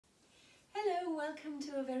welcome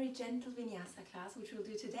to a very gentle Vinyasa class which we'll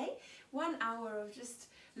do today. 1 hour of just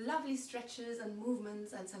lovely stretches and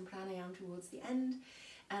movements and some pranayama towards the end.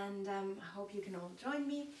 And I hope you can all join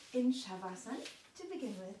me in Shavasana to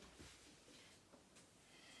begin with.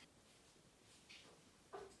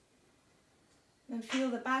 And feel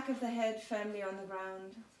the back of the head firmly on the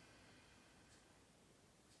ground.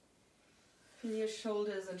 Feel your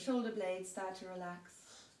shoulders and shoulder blades start to relax.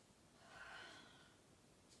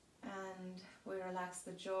 And we relax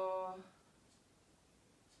the jaw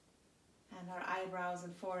and our eyebrows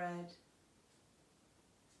and forehead.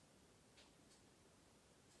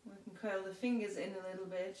 We can curl the fingers in a little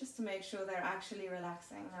bit just to make sure they're actually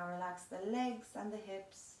relaxing. Now relax the legs and the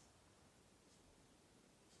hips.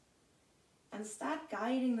 And start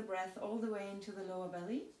guiding the breath all the way into the lower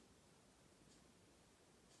belly.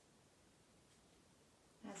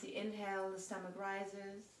 As you inhale, the stomach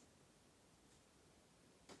rises.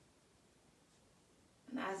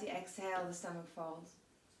 And as you exhale, the stomach falls.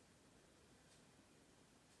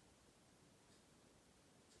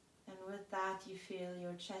 And with that, you feel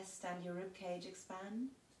your chest and your rib cage expand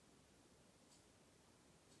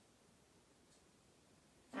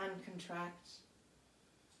and contract.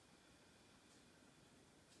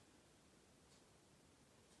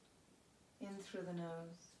 In through the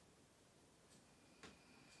nose.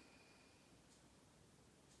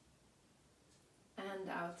 And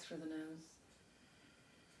out through the nose.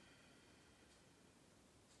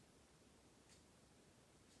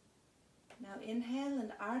 Now inhale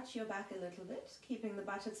and arch your back a little bit, keeping the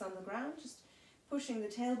buttocks on the ground, just pushing the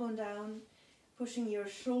tailbone down, pushing your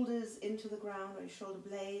shoulders into the ground or your shoulder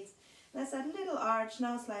blades. That's that little arch,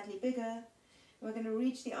 now slightly bigger. We're going to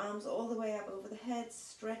reach the arms all the way up over the head,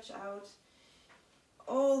 stretch out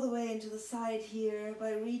all the way into the side here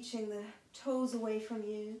by reaching the toes away from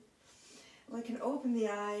you. We can open the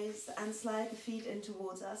eyes and slide the feet in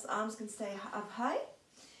towards us. Arms can stay up high.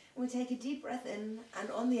 We take a deep breath in,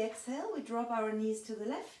 and on the exhale we drop our knees to the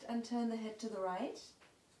left and turn the head to the right.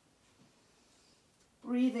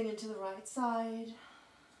 Breathing into the right side.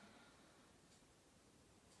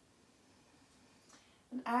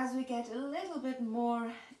 And as we get a little bit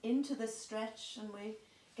more into the stretch and we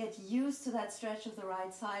get used to that stretch of the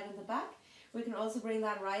right side and the back, we can also bring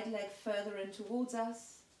that right leg further in towards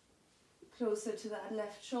us, closer to that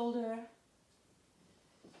left shoulder.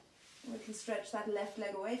 We can stretch that left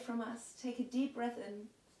leg away from us. Take a deep breath in,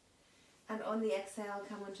 and on the exhale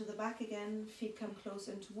come onto the back again, feet come close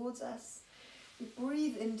in towards us. We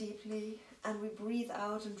breathe in deeply and we breathe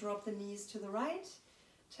out and drop the knees to the right,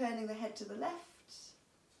 turning the head to the left.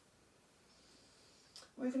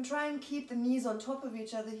 We can try and keep the knees on top of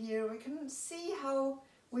each other here. We can see how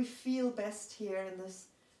we feel best here in this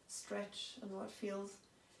stretch and what feels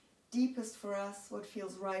deepest for us, what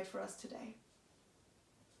feels right for us today.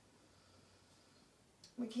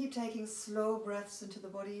 We keep taking slow breaths into the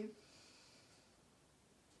body.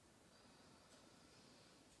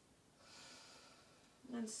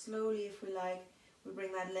 And slowly, if we like, we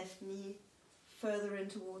bring that left knee further in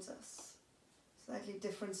towards us. Slightly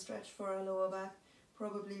different stretch for our lower back.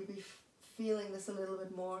 Probably be feeling this a little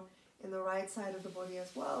bit more in the right side of the body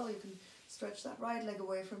as well. You can stretch that right leg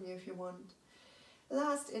away from you if you want.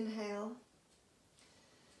 Last inhale.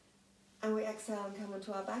 And we exhale and come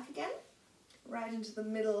onto our back again. Right into the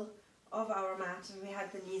middle of our mat, and we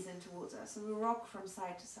have the knees in towards us, and we rock from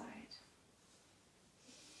side to side.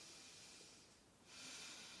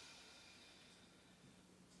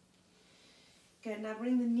 Good, now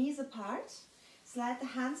bring the knees apart, slide the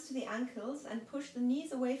hands to the ankles and push the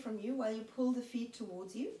knees away from you while you pull the feet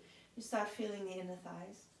towards you. You start feeling the inner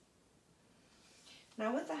thighs.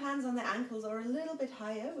 Now with the hands on the ankles or a little bit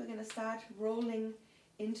higher, we're going to start rolling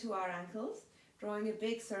into our ankles, drawing a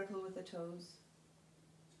big circle with the toes.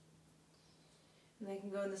 And they can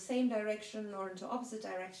go in the same direction or into opposite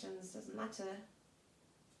directions, doesn't matter.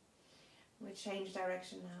 We change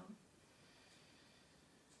direction now.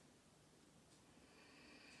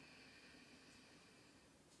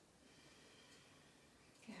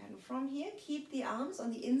 Okay, and from here, keep the arms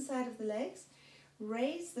on the inside of the legs,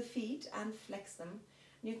 raise the feet and flex them.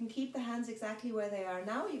 You can keep the hands exactly where they are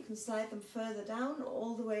now. You can slide them further down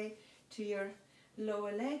all the way to your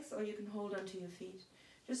lower legs, or you can hold onto your feet.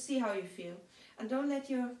 Just see how you feel. And don't let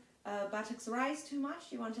your buttocks rise too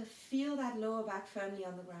much. You want to feel that lower back firmly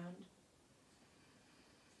on the ground.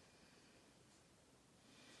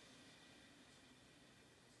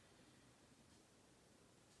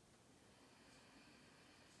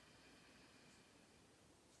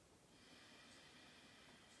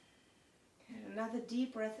 Okay, another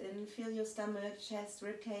deep breath in. Feel your stomach, chest,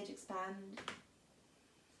 ribcage expand.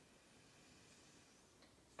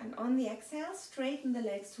 And on the exhale, straighten the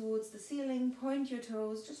legs towards the ceiling, point your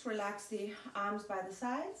toes, just relax the arms by the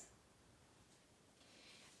sides.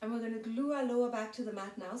 And we're going to glue our lower back to the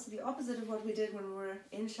mat now. So the opposite of what we did when we were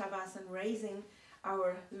in Shavasana, raising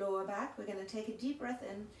our lower back. We're going to take a deep breath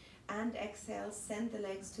in and exhale, send the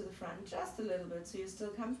legs to the front just a little bit so you're still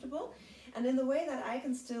comfortable. And in the way that I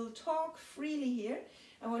can still talk freely here,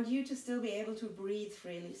 I want you to still be able to breathe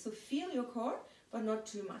freely. So feel your core, but not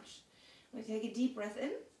too much. We take a deep breath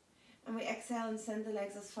in and we exhale and send the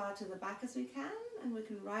legs as far to the back as we can. And we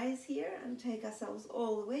can rise here and take ourselves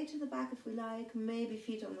all the way to the back if we like. Maybe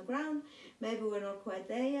feet on the ground. Maybe we're not quite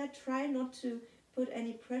there yet. Try not to put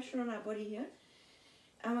any pressure on our body here.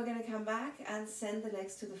 And we're going to come back and send the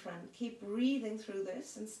legs to the front. Keep breathing through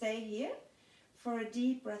this and stay here for a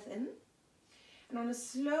deep breath in. And on a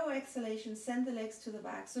slow exhalation, send the legs to the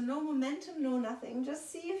back. So no momentum, no nothing.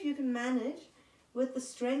 Just see if you can manage with the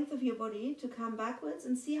strength of your body to come backwards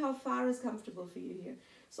and see how far is comfortable for you here.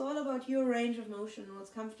 It's all about your range of motion and what's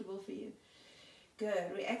comfortable for you.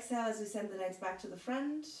 Good. We exhale as we send the legs back to the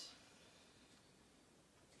front.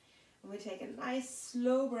 And we take a nice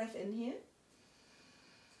slow breath in here.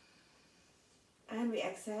 And we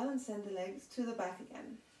exhale and send the legs to the back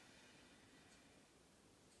again.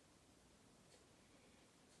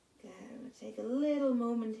 Good. We'll take a little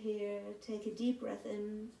moment here. Take a deep breath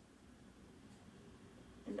in.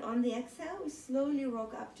 And on the exhale, we slowly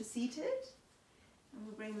rock up to seated. And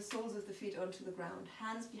we'll bring the soles of the feet onto the ground.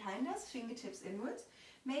 Hands behind us, fingertips inwards.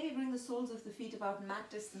 Maybe bring the soles of the feet about mat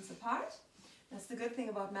distance apart. That's the good thing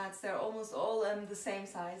about mats, they're almost all the same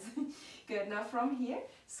size. Good, now from here,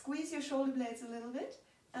 squeeze your shoulder blades a little bit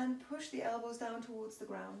and push the elbows down towards the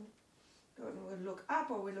ground. Good, and we'll look up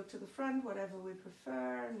or we look to the front, whatever we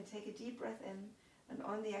prefer. And we take a deep breath in. And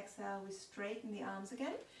on the exhale, we straighten the arms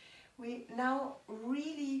again. We now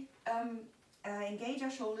really engage our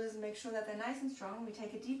shoulders and make sure that they're nice and strong. We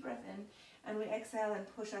take a deep breath in and we exhale and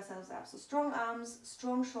push ourselves up. So strong arms,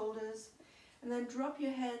 strong shoulders, and then drop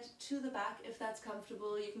your head to the back if that's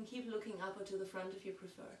comfortable. You can keep looking up or to the front if you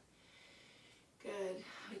prefer. Good.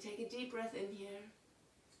 We take a deep breath in here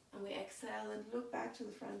and we exhale and look back to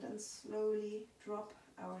the front and slowly drop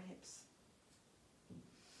our hips.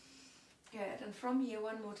 Good. And from here,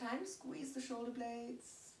 one more time, squeeze the shoulder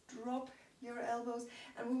blades, drop your elbows,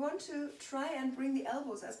 and we want to try and bring the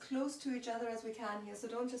elbows as close to each other as we can here. So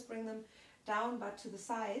don't just bring them down but to the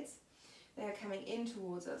sides. They're coming in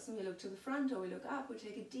towards us, and we look to the front or we look up. We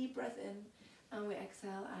take a deep breath in and we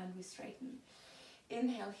exhale and we straighten.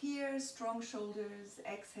 Inhale here, strong shoulders.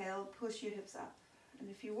 Exhale, push your hips up. And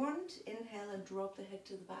if you want, inhale and drop the head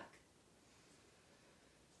to the back.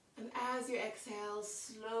 And as you exhale,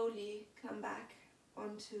 slowly come back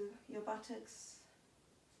onto your buttocks.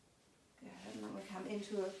 Good. And then we'll come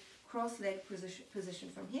into a cross-legged position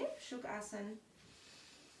from here, Shukrasana.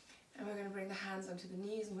 And we're going to bring the hands onto the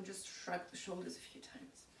knees and we'll just shrug the shoulders a few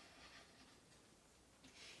times.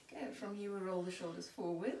 Good. From here we roll the shoulders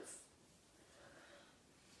forwards.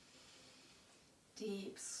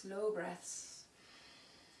 Deep, slow breaths.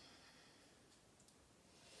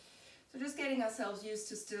 So just getting ourselves used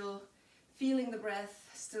to still feeling the breath,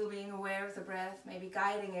 still being aware of the breath, maybe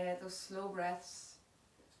guiding it, those slow breaths,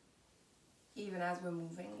 even as we're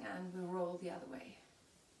moving, and we roll the other way.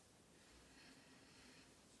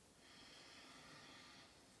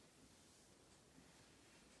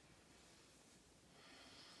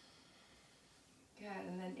 Good,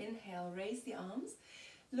 and then inhale, raise the arms,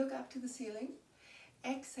 look up to the ceiling.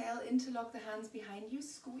 Exhale, interlock the hands behind you,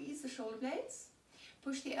 squeeze the shoulder blades.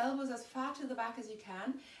 Push the elbows as far to the back as you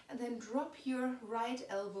can, and then drop your right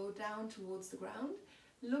elbow down towards the ground.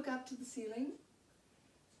 Look up to the ceiling.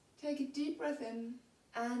 Take a deep breath in,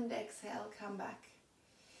 and exhale, come back.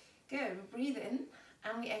 Good, we breathe in,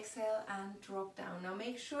 and we exhale and drop down. Now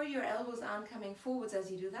make sure your elbows aren't coming forwards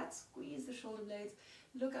as you do that. Squeeze the shoulder blades,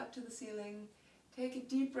 look up to the ceiling. Take a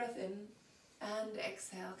deep breath in, and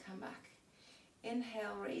exhale, come back.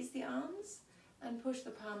 Inhale, raise the arms and push the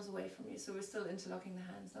palms away from you. So we're still interlocking the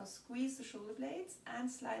hands. Now squeeze the shoulder blades and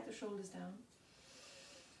slide the shoulders down.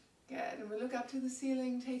 Good, and we look up to the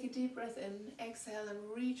ceiling, take a deep breath in, exhale and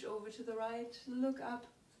reach over to the right, look up.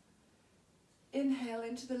 Inhale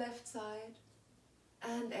into the left side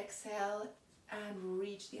and exhale and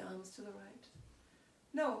reach the arms to the right.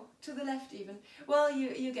 No, to the left even. Well,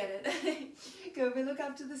 you get it. Good, we look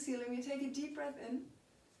up to the ceiling, we take a deep breath in.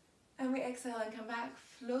 And we exhale and come back,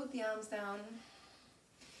 float the arms down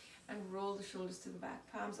and roll the shoulders to the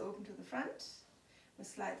back. Palms open to the front. We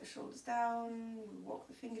slide the shoulders down, we walk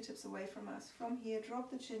the fingertips away from us. From here, drop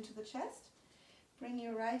the chin to the chest. Bring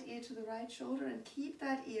your right ear to the right shoulder and keep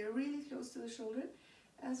that ear really close to the shoulder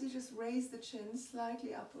as you just raise the chin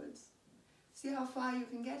slightly upwards. See how far you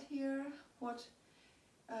can get here, what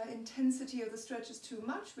intensity of the stretch is too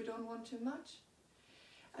much, we don't want too much.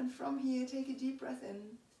 And from here, take a deep breath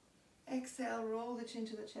in. Exhale, roll the chin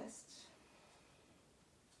to the chest.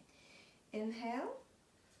 Inhale,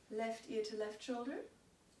 left ear to left shoulder.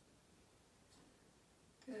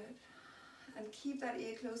 Good. And keep that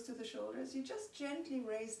ear close to the shoulders. You just gently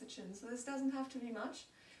raise the chin, so this doesn't have to be much.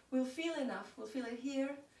 We'll feel enough. We'll feel it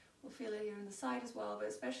here. We'll feel it here in the side as well, but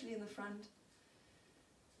especially in the front.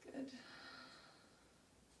 Good.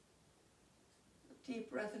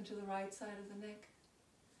 Deep breath into the right side of the neck.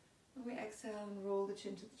 And we exhale and roll the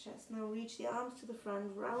chin to the chest. Now reach the arms to the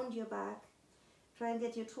front, round your back. Try and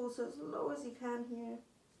get your torso as low as you can here.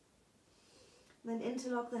 Then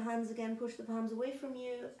interlock the hands again, push the palms away from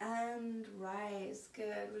you and rise.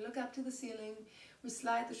 Good. We look up to the ceiling. We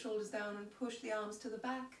slide the shoulders down and push the arms to the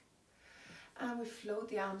back. And we float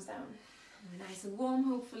the arms down. And we're nice and warm,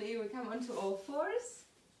 hopefully. We come onto all fours.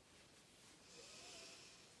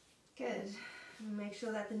 Good. Make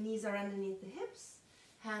sure that the knees are underneath the hips,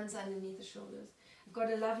 hands underneath the shoulders. I've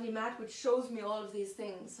got a lovely mat which shows me all of these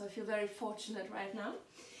things, so I feel very fortunate right now.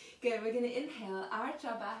 Good, we're going to inhale, arch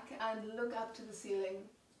our back and look up to the ceiling.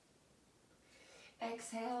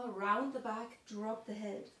 Exhale, round the back, drop the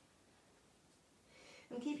head.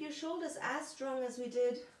 And keep your shoulders as strong as we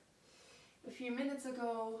did a few minutes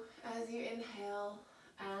ago as you inhale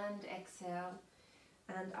and exhale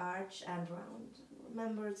and arch and round.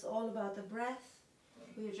 Remember, it's all about the breath.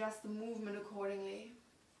 We adjust the movement accordingly.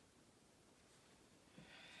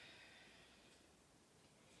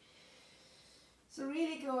 So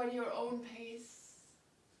really go at your own pace.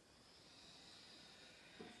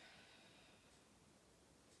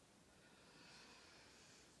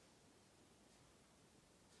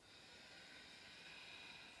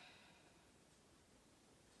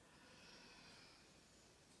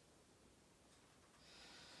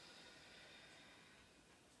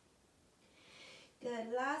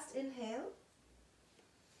 Good, last inhale.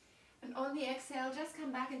 And on the exhale, just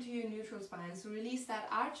come back into your neutral spine. So release that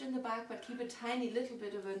arch in the back, but keep a tiny little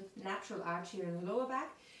bit of a natural arch here in the lower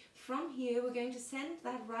back. From here, we're going to send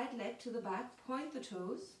that right leg to the back, point the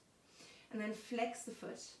toes, and then flex the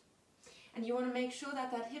foot. And you want to make sure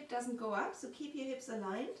that that hip doesn't go up, so keep your hips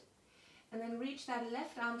aligned. And then reach that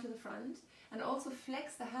left arm to the front, and also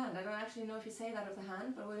flex the hand. I don't actually know if you say that of the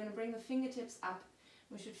hand, but we're going to bring the fingertips up.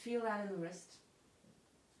 We should feel that in the wrist.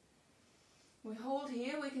 We hold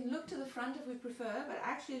here, we can look to the front if we prefer, but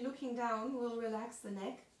actually looking down will relax the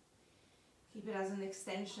neck. Keep it as an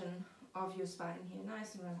extension of your spine here,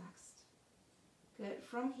 nice and relaxed. Good.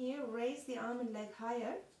 From here, raise the arm and leg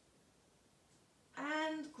higher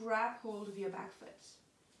and grab hold of your back foot.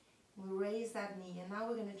 We'll raise that knee, and now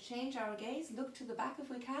we're going to change our gaze, look to the back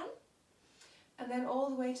if we can, and then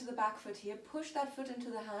all the way to the back foot here. Push that foot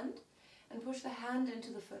into the hand and push the hand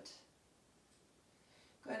into the foot.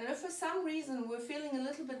 Good. And if for some reason we're feeling a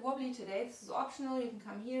little bit wobbly today, this is optional. You can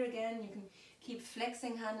come here again. You can keep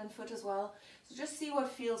flexing hand and foot as well. So just see what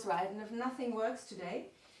feels right. And if nothing works today,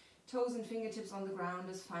 toes and fingertips on the ground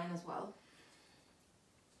is fine as well.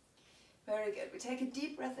 Very good. We take a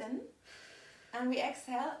deep breath in and we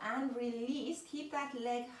exhale and release. Keep that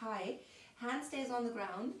leg high. Hand stays on the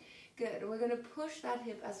ground. Good. We're going to push that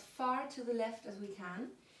hip as far to the left as we can.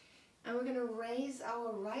 And we're going to raise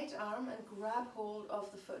our right arm and grab hold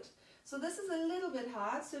of the foot. So this is a little bit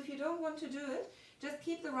hard, so if you don't want to do it, just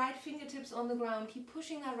keep the right fingertips on the ground. Keep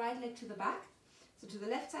pushing that right leg to the back, so to the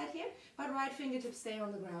left side here, but right fingertips stay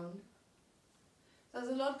on the ground. There's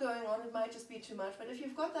a lot going on, it might just be too much, but if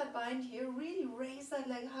you've got that bind here, really raise that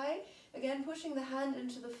leg high. Again, pushing the hand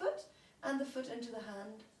into the foot and the foot into the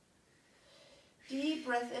hand. Deep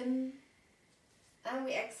breath in, and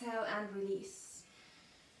we exhale and release.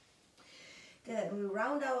 Good. We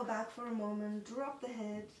round our back for a moment, drop the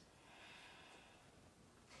head.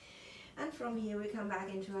 And from here we come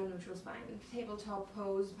back into our neutral spine. Tabletop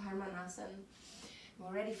pose, Parmanasana.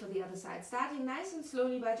 We're ready for the other side. Starting nice and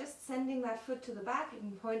slowly by just sending that foot to the back. You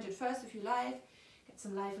can point it first if you like. Get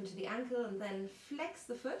some life into the ankle and then flex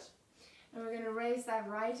the foot. And we're going to raise that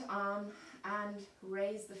right arm and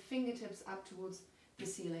raise the fingertips up towards the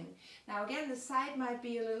ceiling. Now again, the side might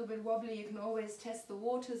be a little bit wobbly. You can always test the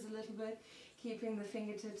waters a little bit, keeping the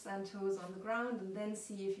fingertips and toes on the ground, and then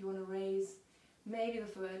see if you want to raise maybe the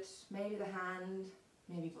foot, maybe the hand,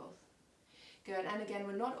 maybe both. Good. And again,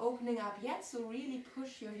 we're not opening up yet, so really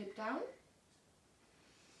push your hip down.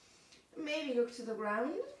 Maybe look to the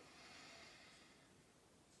ground.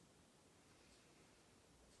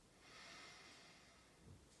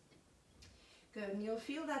 Good, and you'll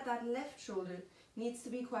feel that that left shoulder needs to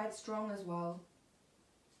be quite strong as well.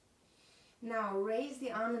 Now raise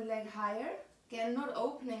the arm and leg higher, again not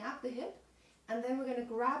opening up the hip, and then we're going to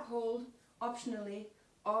grab hold, optionally,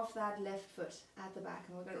 of that left foot at the back.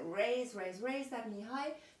 And we're going to raise that knee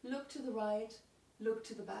high, look to the right, look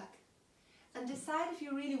to the back. And decide if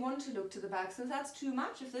you really want to look to the back. So if that's too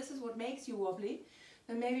much, if this is what makes you wobbly,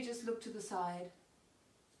 then maybe just look to the side.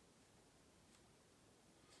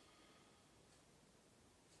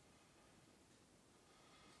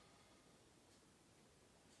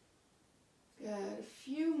 Good, a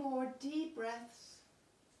few more deep breaths.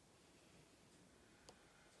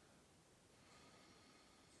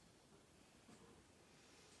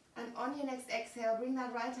 And on your next exhale, bring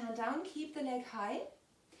that right hand down, keep the leg high.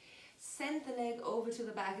 Send the leg over to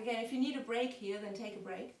the back. Again, if you need a break here, then take a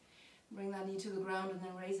break. Bring that knee to the ground and then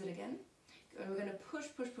raise it again. And we're going to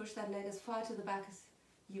push that leg as far to the back as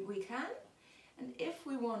we can. And if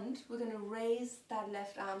we want, we're going to raise that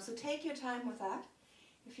left arm. So take your time with that.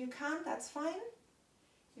 If you can't, that's fine.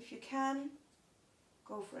 If you can,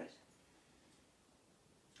 go for it.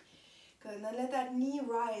 Good, and then let that knee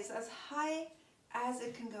rise as high as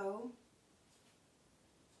it can go.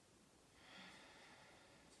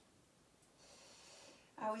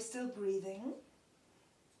 Are we still breathing?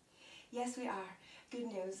 Yes, we are. Good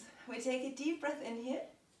news. We take a deep breath in here.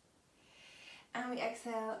 And we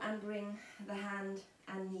exhale and bring the hand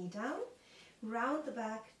and knee down. Round the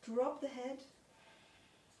back, drop the head.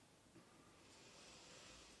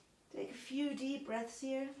 Take a few deep breaths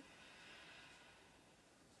here.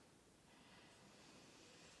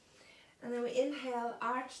 And then we inhale,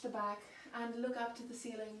 arch the back and look up to the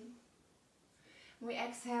ceiling. We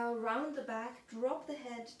exhale, round the back, drop the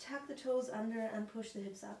head, tuck the toes under and push the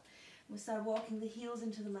hips up. We start walking the heels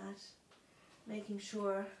into the mat, making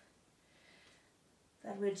sure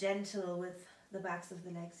that we're gentle with the backs of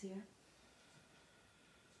the legs here.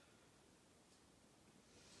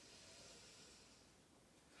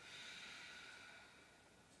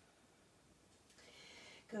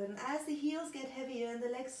 Good, and as the heels get heavier and the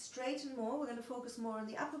legs straighten more, we're going to focus more on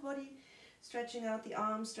the upper body, stretching out the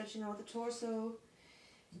arms, stretching out the torso.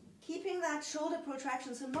 Keeping that shoulder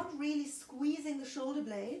protraction, so not really squeezing the shoulder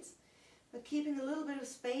blades, but keeping a little bit of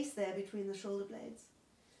space there between the shoulder blades.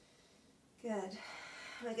 Good.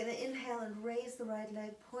 We're going to inhale and raise the right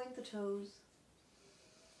leg, point the toes,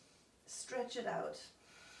 stretch it out.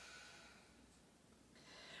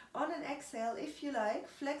 On an exhale, if you like,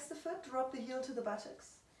 flex the foot, drop the heel to the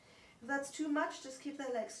buttocks. If that's too much, just keep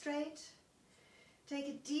the leg straight. Take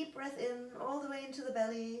a deep breath in, all the way into the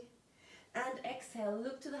belly. And exhale,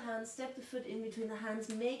 look to the hands, step the foot in between the hands,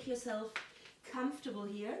 make yourself comfortable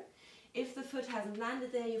here. If the foot hasn't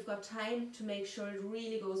landed there, you've got time to make sure it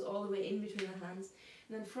really goes all the way in between the hands.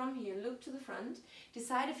 And then from here, look to the front.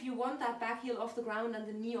 Decide if you want that back heel off the ground and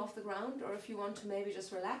the knee off the ground, or if you want to maybe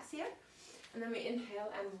just relax here. And then we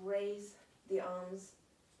inhale and raise the arms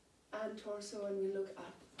and torso and we look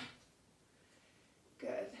up.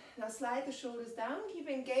 Good. Now slide the shoulders down, keep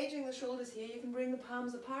engaging the shoulders here. You can bring the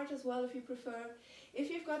palms apart as well if you prefer. If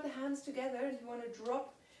you've got the hands together and you want to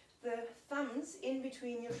drop the thumbs in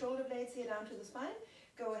between your shoulder blades here down to the spine,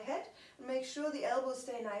 go ahead and make sure the elbows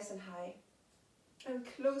stay nice and high and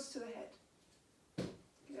close to the head.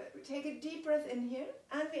 Good. We take a deep breath in here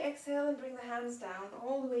and we exhale and bring the hands down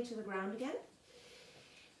all the way to the ground again.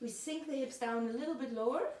 We sink the hips down a little bit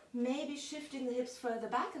lower, maybe shifting the hips further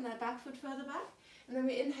back and that back foot further back. And then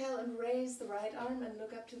we inhale and raise the right arm and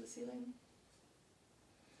look up to the ceiling.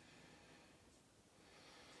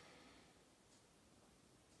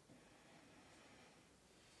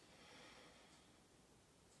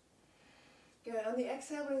 Good. On the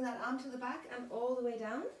exhale, bring that arm to the back and all the way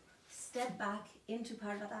down. Step back into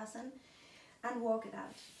Parvattasana and walk it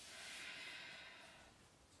out.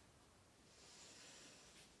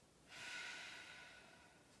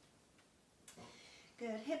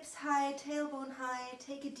 Good. Hips high, tailbone high.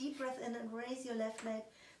 Take a deep breath in and raise your left leg.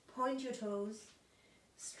 Point your toes.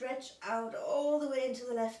 Stretch out all the way into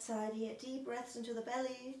the left side here. Deep breaths into the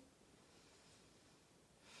belly.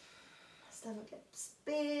 Stomach gets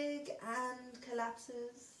big and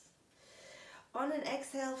collapses. On an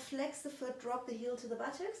exhale, flex the foot, drop the heel to the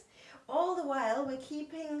buttocks. All the while, we're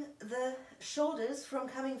keeping the shoulders from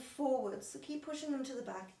coming forwards. So keep pushing them to the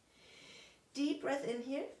back. Deep breath in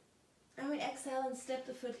here. And we exhale and step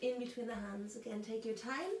the foot in between the hands. Again, take your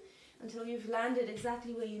time until you've landed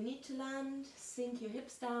exactly where you need to land. Sink your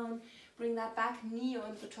hips down. Bring that back knee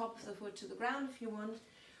on the top of the foot to the ground if you want.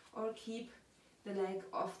 Or keep the leg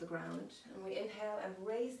off the ground. And we inhale and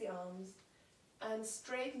raise the arms. And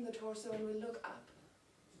straighten the torso and we look up.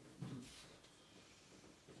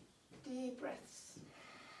 deep breaths.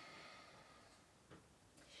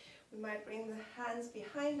 We might bring the hands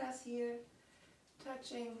behind us here,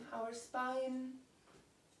 touching our spine.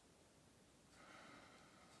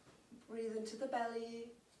 Breathe into the belly.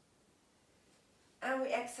 And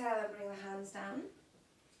we exhale and bring the hands down.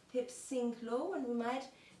 Hips sink low, and we might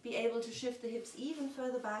be able to shift the hips even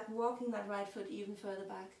further back, walking that right foot even further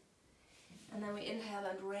back. And then we inhale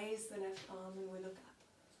and raise the left arm and we look up.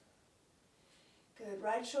 Good.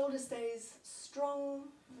 Right shoulder stays strong.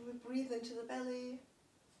 And we breathe into the belly.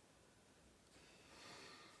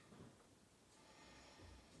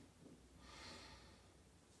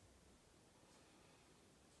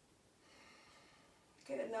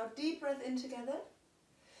 Good. Now deep breath in together.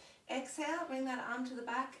 Exhale, bring that arm to the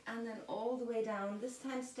back and then all the way down. This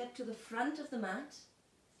time step to the front of the mat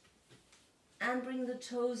and bring the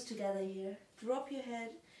toes together here. Drop your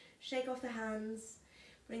head, shake off the hands,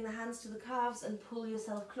 bring the hands to the calves and pull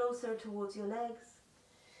yourself closer towards your legs.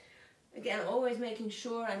 Again, always making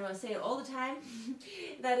sure, I know I say it all the time,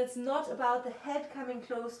 that it's not about the head coming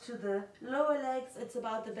close to the lower legs, it's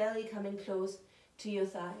about the belly coming close to your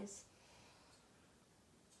thighs.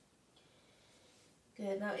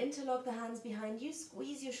 Good. Now interlock the hands behind you,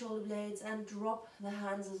 squeeze your shoulder blades and drop the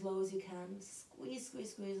hands as low as you can. Squeeze,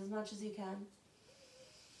 squeeze, squeeze as much as you can.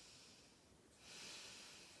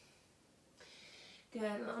 Good.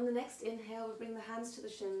 And on the next inhale, we bring the hands to the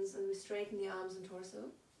shins and we straighten the arms and torso.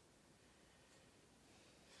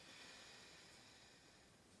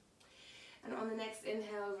 And on the next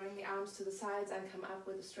inhale, bring the arms to the sides and come up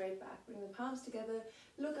with a straight back. Bring the palms together,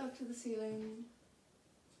 look up to the ceiling.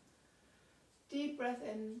 Deep breath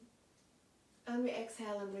in, and we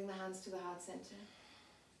exhale and bring the hands to the heart center.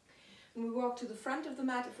 And we walk to the front of the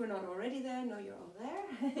mat if we're not already there. No, you're all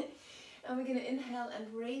there. And we're going to inhale and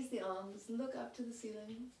raise the arms, look up to the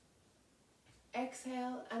ceiling.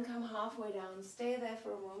 Exhale and come halfway down. Stay there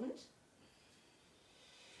for a moment.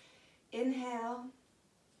 Inhale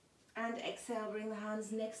and exhale, bring the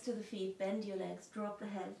hands next to the feet, bend your legs, drop the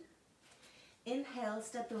head. Inhale,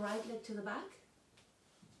 step the right leg to the back.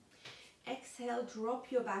 Exhale,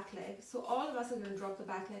 drop your back leg. So all of us are going to drop the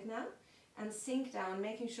back leg now and sink down,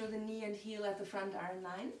 making sure the knee and heel at the front are in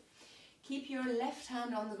line. Keep your left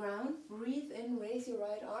hand on the ground. Breathe in, raise your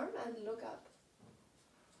right arm and look up.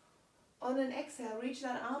 On an exhale, reach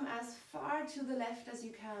that arm as far to the left as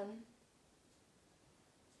you can.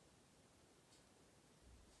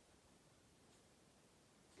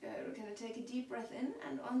 Good. We're going to take a deep breath in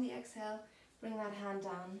and on the exhale, bring that hand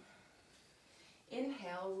down.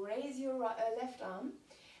 Inhale, raise your left arm,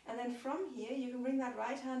 and then from here you can bring that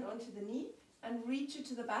right hand onto the knee and reach it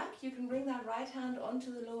to the back. You can bring that right hand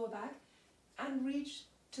onto the lower back and reach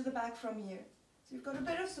to the back from here. So you've got a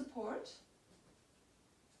bit of support.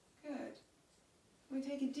 Good. We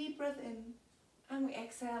take a deep breath in and we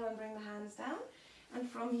exhale and bring the hands down, and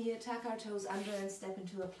from here tuck our toes under and step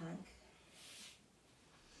into a plank.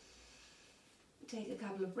 Take a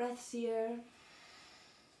couple of breaths here.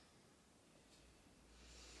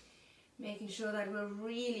 Making sure that we're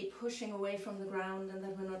really pushing away from the ground and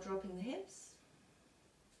that we're not dropping the hips.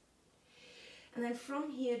 And then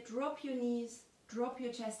from here, drop your knees, drop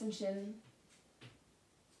your chest and chin.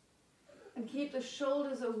 And keep the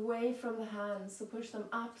shoulders away from the hands. So push them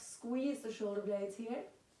up, squeeze the shoulder blades here.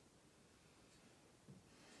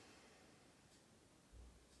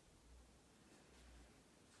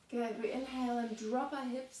 Good. We inhale and drop our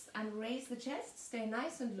hips and raise the chest. Stay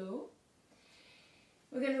nice and low.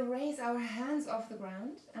 We're going to raise our hands off the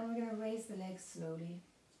ground and we're going to raise the legs slowly.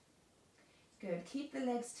 Good. Keep the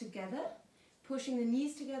legs together, pushing the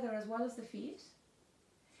knees together as well as the feet.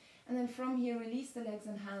 And then from here, release the legs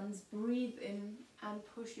and hands. Breathe in and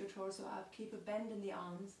push your torso up. Keep a bend in the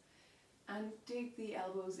arms and dig the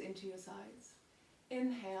elbows into your sides.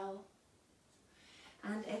 Inhale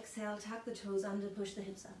and exhale. Tuck the toes under, push the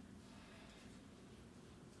hips up.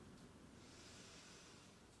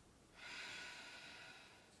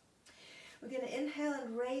 We're going to inhale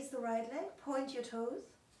and raise the right leg, point your toes.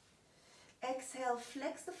 Exhale,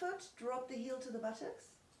 flex the foot, drop the heel to the buttocks.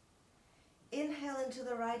 Inhale into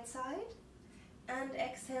the right side and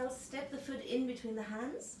exhale, step the foot in between the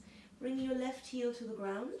hands. Bring your left heel to the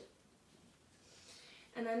ground.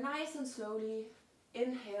 And then nice and slowly,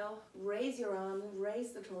 inhale, raise your arm,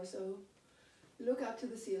 raise the torso, look up to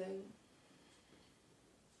the ceiling.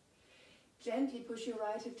 Gently push your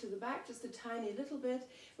right hip to the back, just a tiny little bit.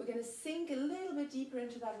 We're going to sink a little bit deeper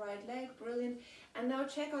into that right leg. Brilliant. And now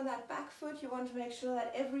check on that back foot. You want to make sure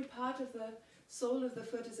that every part of the sole of the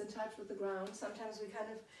foot is in touch with the ground. Sometimes we kind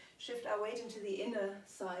of shift our weight into the inner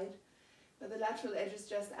side. but the lateral edge is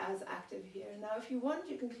just as active here. Now if you want,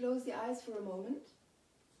 you can close the eyes for a moment.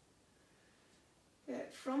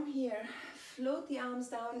 Good. From here, float the arms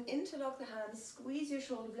down, interlock the hands, squeeze your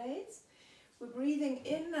shoulder blades. We're breathing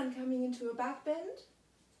in and coming into a back bend.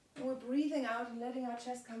 And we're breathing out and letting our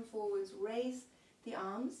chest come forwards. Raise the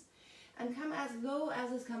arms and come as low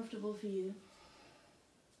as is comfortable for you.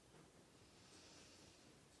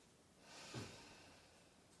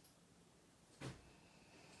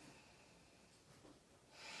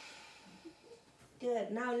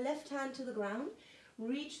 Good. Now left hand to the ground.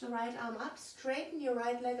 Reach the right arm up. Straighten your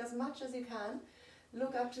right leg as much as you can.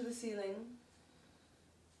 Look up to the ceiling.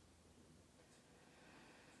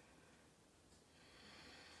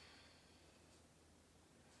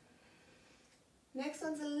 Next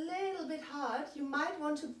one's a little bit hard. You might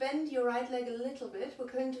want to bend your right leg a little bit. We're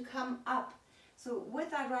going to come up. So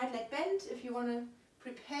with that right leg bent, if you want to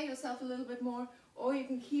prepare yourself a little bit more, or you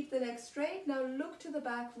can keep the leg straight. Now look to the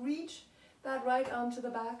back, reach that right arm to the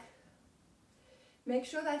back. Make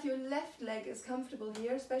sure that your left leg is comfortable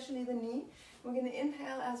here, especially the knee. We're going to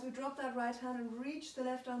inhale as we drop that right hand and reach the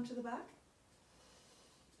left arm to the back.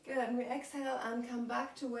 Good, and we exhale and come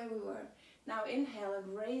back to where we were. Now inhale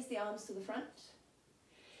and raise the arms to the front.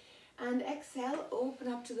 And exhale, open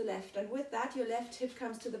up to the left. And with that, your left hip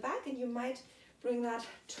comes to the back and you might bring that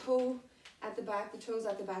toe at the back, the toes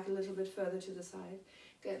at the back a little bit further to the side.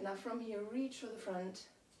 Good, now from here, reach for the front.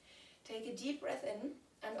 Take a deep breath in.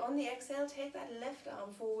 And on the exhale, take that left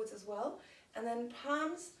arm forwards as well. And then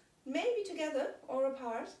palms maybe together or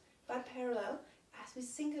apart, but parallel as we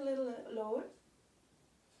sink a little lower.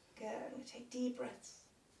 Good, and we take deep breaths.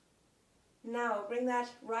 Now bring that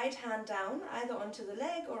right hand down, either onto the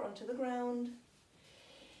leg or onto the ground.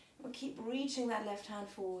 We'll keep reaching that left hand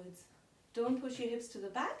forwards. Don't push your hips to the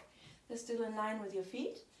back. They're still in line with your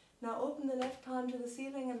feet. Now open the left palm to the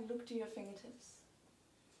ceiling and look to your fingertips.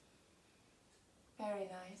 Very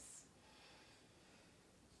nice.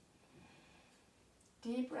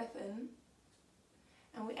 Deep breath in.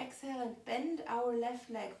 And we exhale and bend our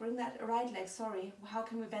left leg. Bring that right leg, sorry. How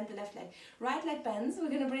can we bend the left leg? Right leg bends. We're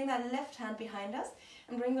going to bring that left hand behind us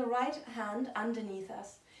and bring the right hand underneath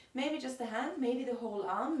us. Maybe just the hand, maybe the whole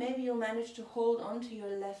arm. Maybe you'll manage to hold on to your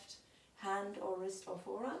left hand or wrist or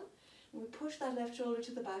forearm. And we push that left shoulder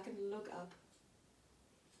to the back and look up.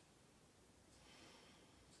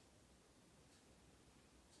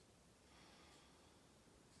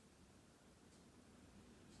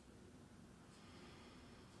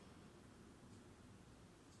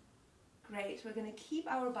 Great, we're going to keep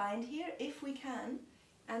our bind here if we can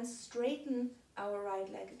and straighten our right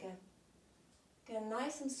leg again. Again,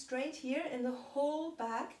 nice and straight here in the whole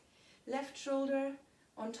back, left shoulder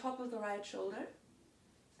on top of the right shoulder.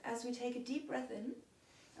 As we take a deep breath in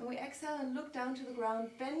and we exhale and look down to the ground,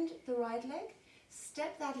 bend the right leg,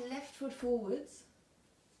 step that left foot forwards.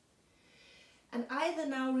 And either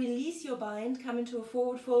now release your bind, come into a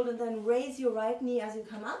forward fold and then raise your right knee as you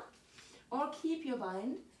come up, or keep your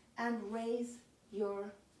bind and raise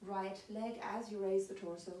your right leg as you raise the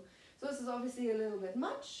torso. So this is obviously a little bit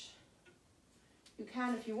much. You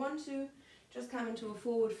can, if you want to, just come into a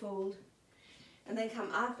forward fold and then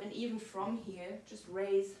come up, and even from here, just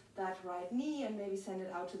raise that right knee and maybe send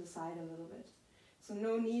it out to the side a little bit. So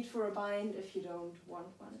no need for a bind if you don't want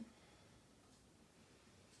one.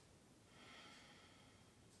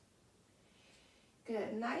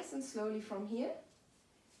 Good, nice and slowly from here.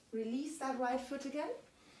 Release that right foot again.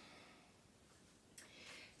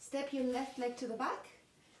 Step your left leg to the back.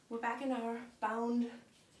 We're back in our bound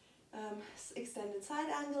extended side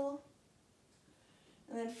angle.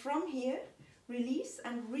 And then from here, release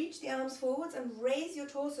and reach the arms forwards and raise your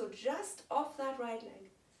torso just off that right leg.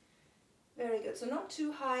 Very good. So not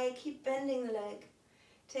too high. Keep bending the leg.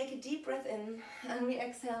 Take a deep breath in and we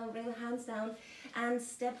exhale and bring the hands down and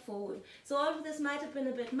step forward. So all of this might have been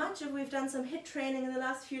a bit much if we've done some HIIT training in the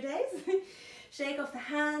last few days. Shake off the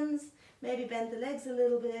hands. Maybe bend the legs a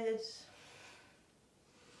little bit.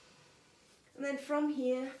 And then from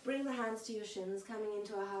here, bring the hands to your shins, coming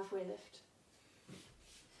into a halfway lift.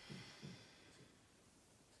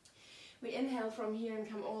 We inhale from here and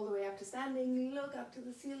come all the way up to standing. Look up to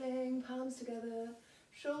the ceiling, palms together,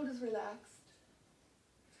 shoulders relaxed.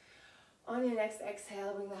 On your next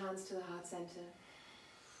exhale, bring the hands to the heart center.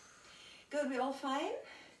 Good, we all fine?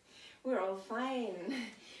 We're all fine.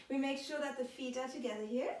 We make sure that the feet are together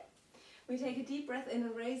here. We take a deep breath in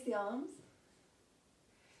and raise the arms.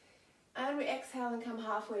 And we exhale and come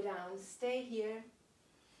halfway down. Stay here.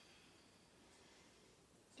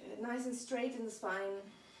 Good. Nice and straight in the spine.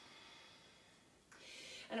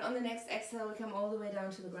 And on the next exhale, we come all the way down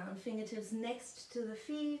to the ground. Fingertips next to the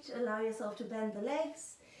feet. Allow yourself to bend the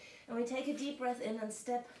legs. And we take a deep breath in and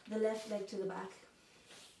step the left leg to the back.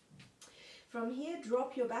 From here,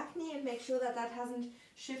 drop your back knee and make sure that that hasn't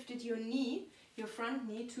shifted your knee, your front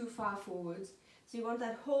knee, too far forwards. So you want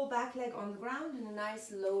that whole back leg on the ground in a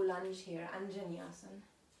nice low lunge here, Vinyasa.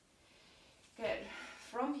 Good.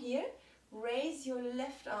 From here, raise your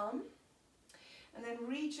left arm and then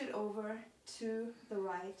reach it over to the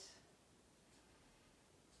right.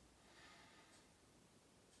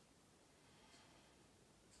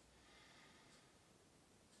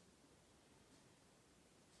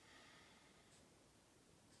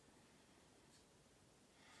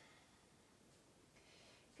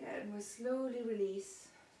 Good, and we slowly release.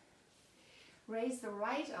 Raise the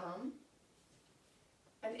right arm.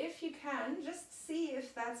 And if you can, just see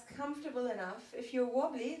if that's comfortable enough. If you're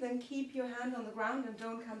wobbly, then keep your hand on the ground and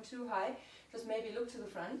don't come too high. Just maybe look to the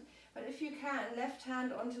front. But if you can, left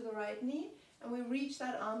hand onto the right knee, and we reach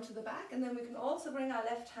that arm to the back. And then we can also bring our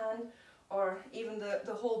left hand, or even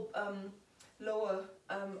the whole lower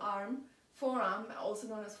arm, forearm, also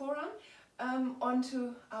known as forearm,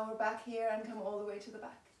 onto our back here and come all the way to the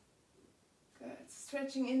back. Good.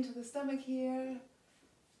 Stretching into the stomach here.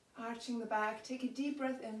 Arching the back, take a deep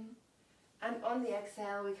breath in, and on the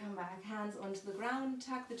exhale we come back, hands onto the ground,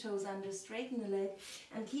 tuck the toes under, straighten the leg,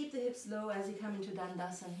 and keep the hips low as you come into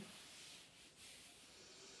Dandasana.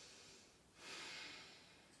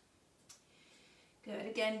 Good,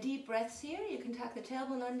 again deep breaths here, you can tuck the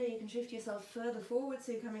tailbone under, you can shift yourself further forward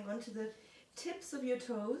so you're coming onto the tips of your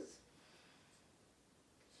toes.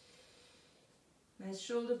 Nice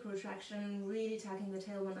shoulder protraction, really tucking the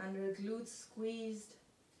tailbone under, glutes squeezed.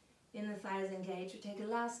 Inner thighs engaged. We take a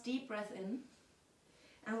last deep breath in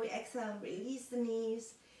and we exhale, release the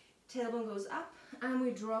knees, tailbone goes up and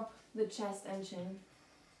we drop the chest and chin.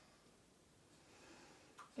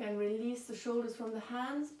 Again, release the shoulders from the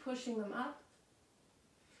hands, pushing them up.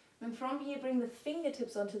 And from here, bring the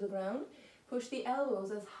fingertips onto the ground, push the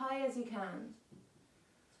elbows as high as you can.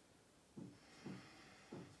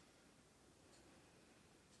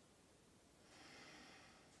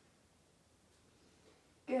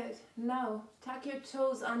 Good. Now, tuck your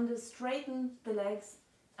toes under, straighten the legs,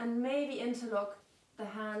 and maybe interlock the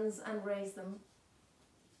hands and raise them.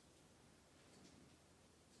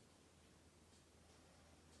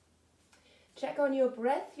 Check on your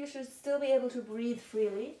breath. You should still be able to breathe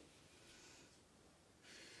freely.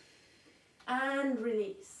 And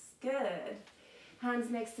release. Good. Hands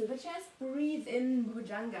next to the chest. Breathe in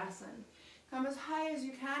Bhujangasana. Come as high as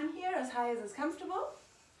you can here, as high as is comfortable.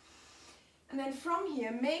 And then from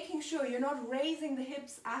here, making sure you're not raising the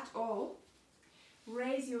hips at all.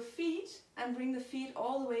 Raise your feet and bring the feet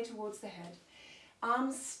all the way towards the head.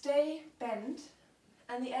 Arms stay bent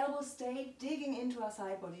and the elbows stay digging into our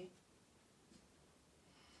side body.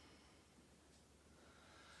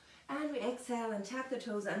 And we exhale and tuck the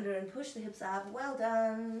toes under and push the hips up. Well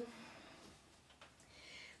done.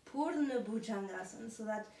 Purna Bhujangasana, so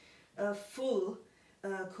that full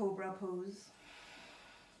cobra pose.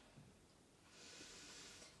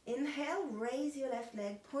 Inhale, raise your left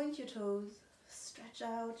leg, point your toes, stretch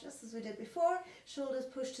out just as we did before. Shoulders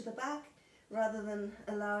push to the back rather than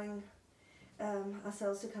allowing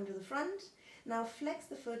ourselves to come to the front. Now flex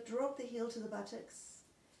the foot, drop the heel to the buttocks.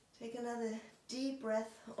 Take another deep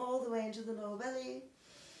breath all the way into the lower belly.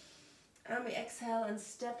 And we exhale and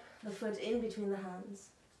step the foot in between the hands.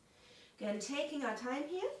 Again, taking our time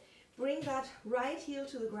here, bring that right heel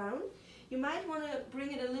to the ground. You might want to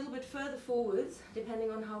bring it a little bit further forwards,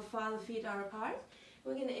 depending on how far the feet are apart.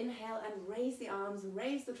 We're going to inhale and raise the arms,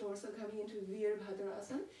 raise the torso, coming into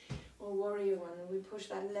Virabhadrasana, or Warrior One. And we push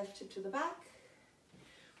that left hip to the back.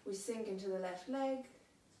 We sink into the left leg.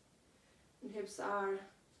 And hips are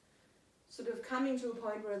sort of coming to a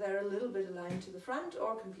point where they're a little bit aligned to the front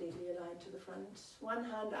or completely aligned to the front. One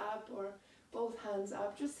hand up or both hands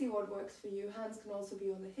up. Just see what works for you. Hands can also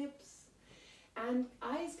be on the hips. And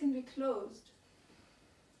eyes can be closed.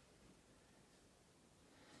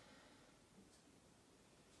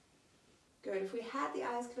 Good. If we had the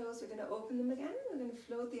eyes closed, we're going to open them again. We're going to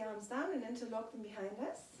float the arms down and interlock them behind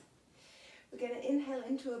us. We're going to inhale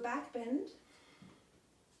into a back bend.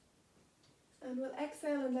 And we'll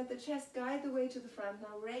exhale and let the chest guide the way to the front.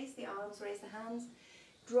 Now raise the arms, raise the hands.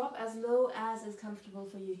 Drop as low as is comfortable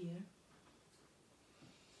for you here.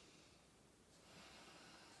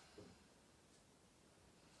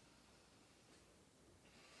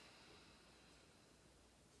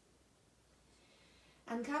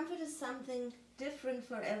 And comfort is something different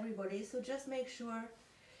for everybody, so just make sure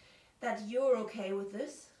that you're okay with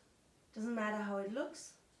this. Doesn't matter how it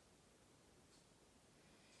looks,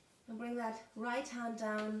 And bring that right hand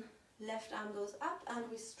down, left arm goes up, and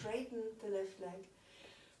we straighten the left leg.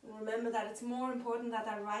 And remember that it's more important that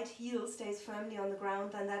that right heel stays firmly on the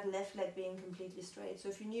ground than that left leg being completely straight. So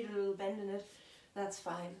if you need a little bend in it, that's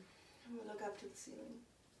fine. And we'll look up to the ceiling.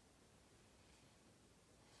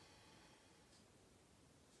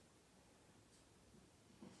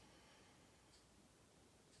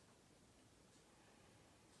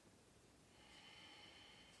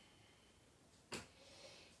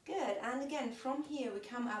 Good, and again from here we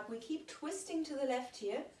come up, we keep twisting to the left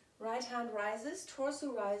here, right hand rises,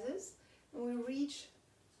 torso rises, and we reach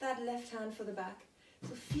that left hand for the back.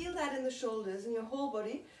 So feel that in the shoulders and your whole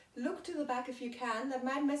body, look to the back if you can, that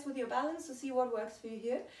might mess with your balance, so see what works for you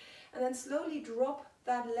here, and then slowly drop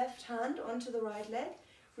that left hand onto the right leg,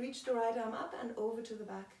 reach the right arm up and over to the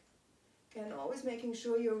back. Again, always making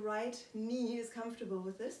sure your right knee is comfortable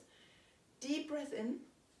with this. Deep breath in,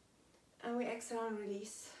 and we exhale and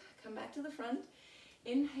release. Come back to the front,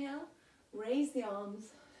 inhale, raise the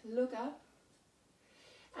arms, look up,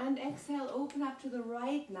 and exhale, open up to the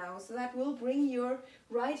right now. So that will bring your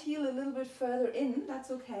right heel a little bit further in,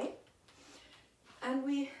 that's okay. And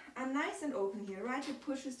we are nice and open here, right hip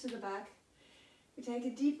pushes to the back. We take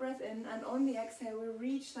a deep breath in, and on the exhale, we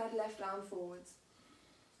reach that left arm forwards.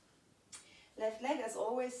 Left leg, as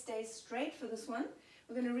always, stays straight for this one.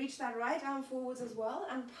 We're going to reach that right arm forwards as well,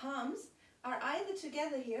 and palms are either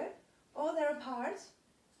together here or they're apart,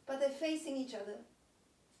 but they're facing each other.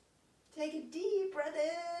 Take a deep breath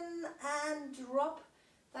in and drop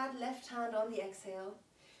that left hand on the exhale.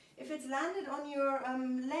 If it's landed on your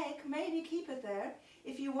leg, maybe keep it there.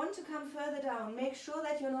 If you want to come further down, make sure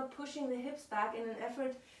that you're not pushing the hips back in an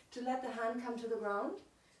effort to let the hand come to the ground.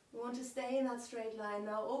 We want to stay in that straight line.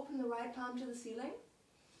 Now open the right palm to the ceiling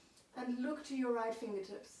and look to your right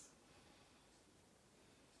fingertips.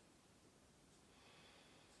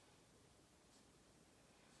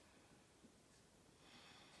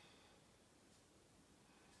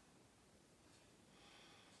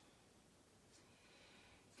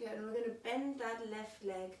 Good, and we're going to bend that left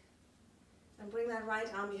leg and bring that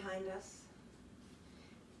right arm behind us.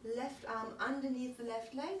 Left arm underneath the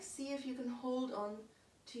left leg. See if you can hold on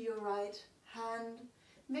to your right hand.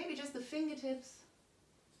 Maybe just the fingertips,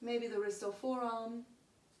 maybe the wrist or forearm.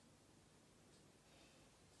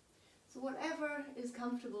 So whatever is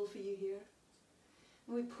comfortable for you here.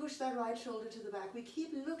 And we push that right shoulder to the back. We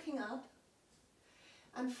keep looking up,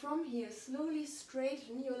 and from here slowly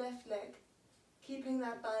straighten your left leg, keeping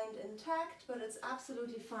that bind intact, but it's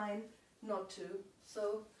absolutely fine not to.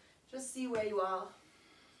 So just see where you are.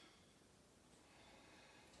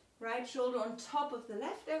 Right shoulder on top of the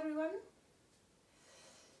left, everyone.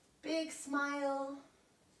 Big smile.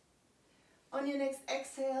 On your next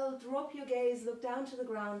exhale, drop your gaze, look down to the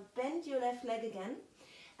ground, bend your left leg again,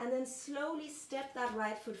 and then slowly step that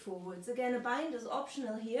right foot forwards. Again, a bind is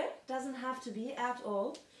optional here, doesn't have to be at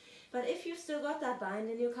all. But if you've still got that bind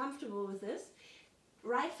and you're comfortable with this,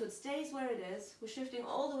 right foot stays where it is. We're shifting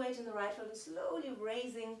all the weight in the right foot and slowly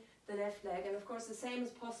raising the left leg. And of course the same is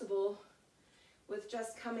possible with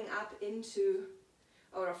just coming up into,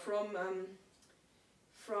 or from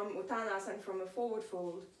Uttanasana and from a forward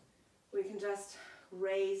fold. We can just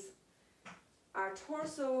raise our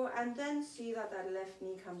torso and then see that that left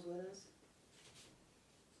knee comes with us.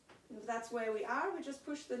 And if that's where we are, we just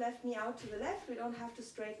push the left knee out to the left. We don't have to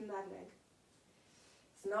straighten that leg.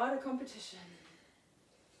 It's not a competition.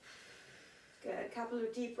 Good, a couple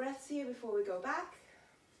of deep breaths here before we go back.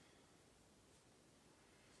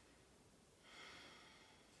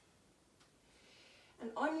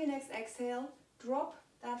 And on your next exhale, drop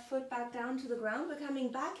that foot back down to the ground. We're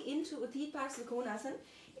coming back into Utthita Konasana,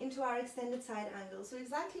 into our extended side angle. So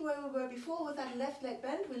exactly where we were before with that left leg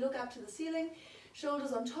bent, we look up to the ceiling,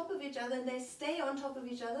 shoulders on top of each other, and they stay on top of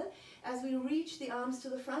each other as we reach the arms to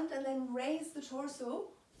the front and then raise the torso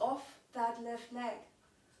off that left leg.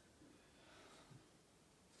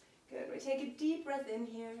 Good, we take a deep breath in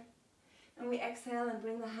here, and we exhale and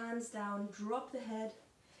bring the hands down, drop the head,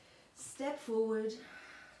 step forward,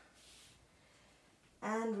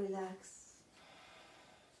 and relax.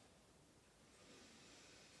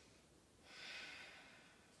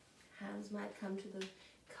 Hands might come to the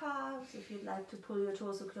calves if you'd like to pull your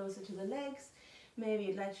torso closer to the legs. Maybe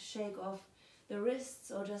you'd like to shake off the wrists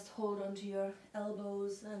or just hold onto your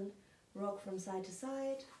elbows and rock from side to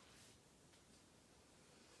side.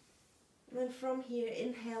 And then from here,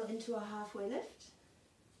 inhale into a halfway lift.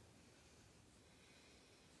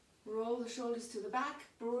 Roll the shoulders to the back,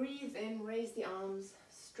 breathe in, raise the arms,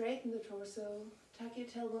 straighten the torso, tuck your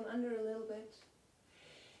tailbone under a little bit.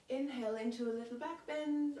 Inhale into a little back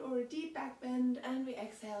bend or a deep back bend, and we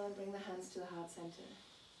exhale and bring the hands to the heart center.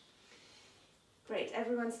 Great,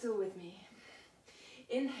 everyone's still with me.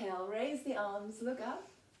 Inhale, raise the arms, look up.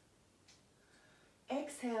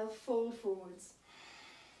 Exhale, fold forwards.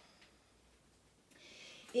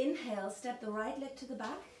 Inhale, step the right leg to the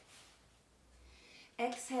back.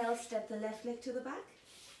 Exhale, step the left leg to the back.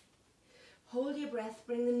 Hold your breath,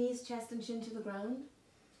 bring the knees, chest and chin to the ground.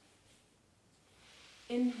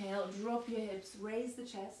 Inhale, drop your hips, raise the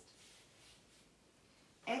chest.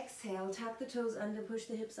 Exhale, tuck the toes under, push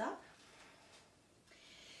the hips up.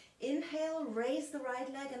 Inhale, raise the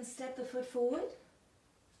right leg and step the foot forward.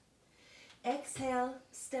 Exhale,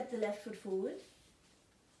 step the left foot forward.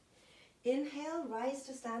 Inhale, rise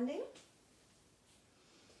to standing.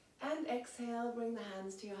 And exhale, bring the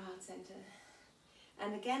hands to your heart center.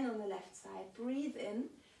 And again on the left side, breathe in,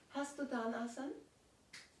 Hastottanasana.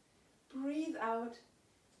 Breathe out,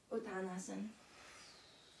 Uttanasana.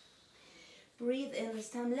 Breathe in, this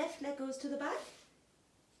time left leg goes to the back.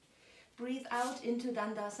 Breathe out into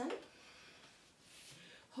Dandasana.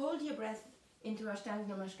 Hold your breath into Ashtanga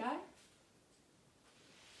Namaskar.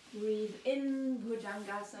 Breathe in,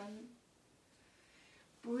 Bhujangasana.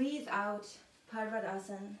 Breathe out,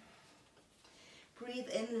 Parvadasana. Breathe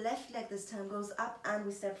in, left leg this time goes up and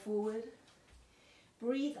we step forward.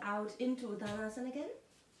 Breathe out into Uttanasana again.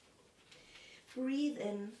 Breathe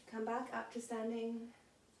in, come back up to standing.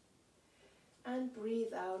 And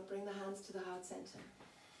breathe out, bring the hands to the heart center.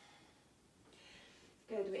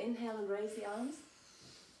 Good, we inhale and raise the arms.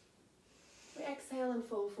 We exhale and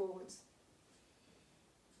fold forwards.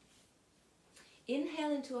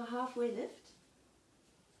 Inhale into a halfway lift.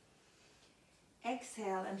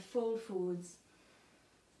 Exhale and fold forwards.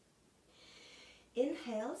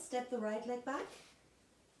 Inhale, step the right leg back.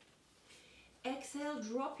 Exhale,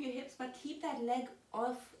 drop your hips, but keep that leg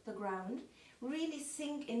off the ground. Really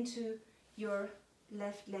sink into your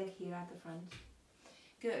left leg here at the front.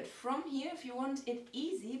 Good. From here, if you want it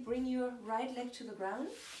easy, bring your right leg to the ground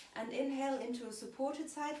and inhale into a supported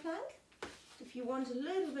side plank. If you want a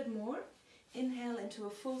little bit more, inhale into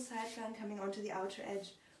a full side plank coming onto the outer edge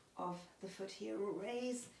of the foot here.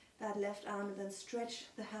 Raise that left arm and then stretch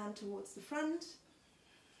the hand towards the front.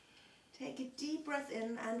 Take a deep breath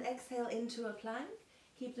in and exhale into a plank.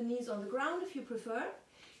 Keep the knees on the ground if you prefer.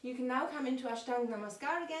 You can now come into Ashtanga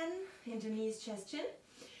Namaskar again, into knees, chest, chin.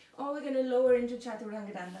 Or we're going to lower into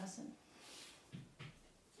Chaturanga Dandasana.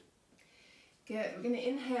 Good. We're going to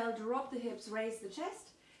inhale, drop the hips, raise the chest.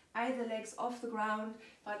 Either legs off the ground,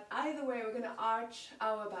 but either way we're going to arch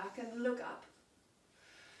our back and look up.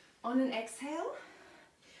 On an exhale,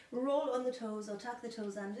 roll on the toes or tuck the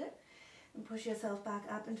toes under and push yourself back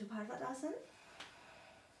up into Parvadasana.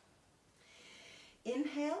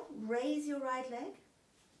 Inhale, raise your right leg.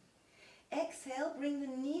 Exhale, bring the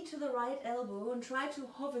knee to the right elbow and try to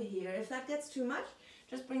hover here. If that gets too much,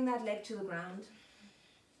 just bring that leg to the ground.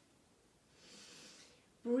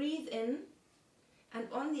 Breathe in, and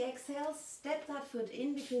on the exhale, step that foot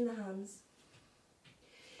in between the hands.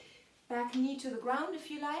 Back knee to the ground if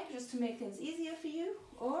you like, just to make things easier for you.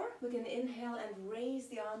 Or we're going to inhale and raise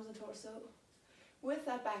the arms and torso with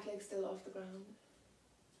that back leg still off the ground.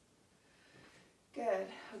 Good.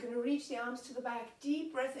 We're going to reach the arms to the back.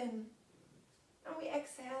 Deep breath in. And we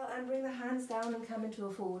exhale and bring the hands down and come into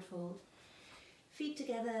a forward fold. Feet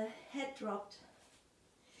together, head dropped.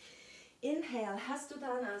 Inhale,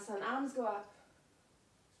 Hastottanasana, arms go up.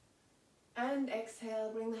 And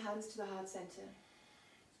exhale, bring the hands to the heart center.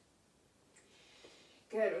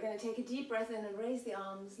 Good, we're going to take a deep breath in and raise the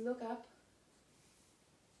arms, look up.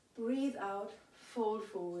 Breathe out, fold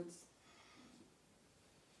forwards.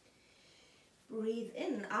 Breathe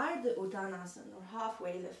in, Ardha Uttanasana or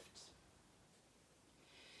halfway lift.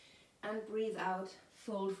 And breathe out,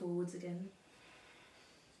 fold forwards again.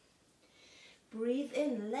 Breathe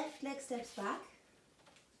in, left leg steps back.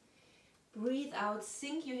 Breathe out,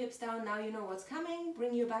 sink your hips down, now you know what's coming.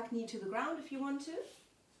 Bring your back knee to the ground if you want to.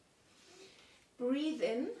 Breathe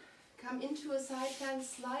in, come into a side plank,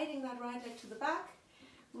 sliding that right leg to the back,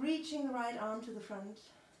 reaching the right arm to the front.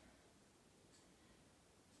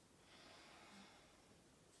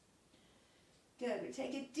 Good, we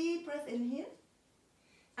take a deep breath in here.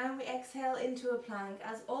 And we exhale into a plank.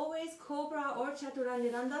 As always, Cobra or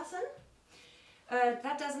Chaturanga Dandasana.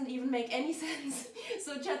 That doesn't even make any sense.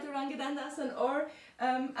 So Chaturanga Dandasana or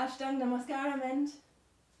Ashtanga Namaskar meant.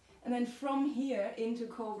 And then from here into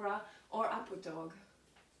Cobra or Upward Dog.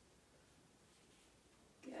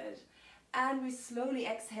 Good. And we slowly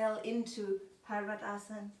exhale into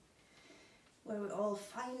Parvadasana, where we all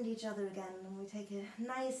find each other again. And we take a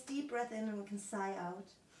nice deep breath in and we can sigh out.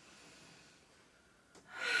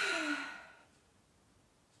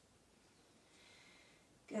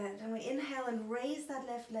 Good, and we inhale and raise that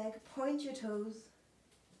left leg, point your toes.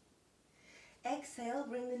 Exhale,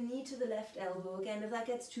 bring the knee to the left elbow. Again, if that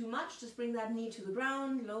gets too much, just bring that knee to the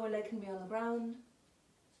ground, lower leg can be on the ground.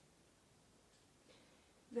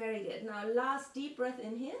 Very good. Now last deep breath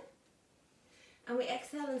in here. And we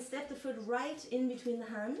exhale and step the foot right in between the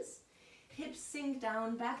hands. Hips sink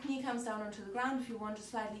down, back knee comes down onto the ground if you want a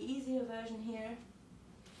slightly easier version here.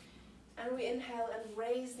 And we inhale and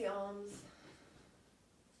raise the arms.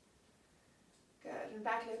 Good, and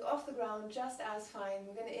back leg off the ground, just as fine.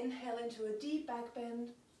 We're going to inhale into a deep back bend.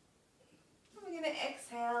 And we're going to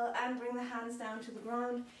exhale and bring the hands down to the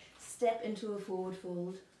ground. Step into a forward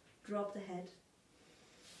fold. Drop the head.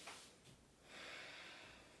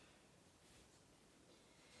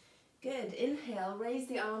 Good, inhale, raise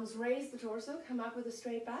the arms, raise the torso, come up with a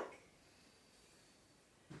straight back.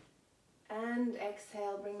 And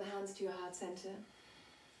exhale, bring the hands to your heart center.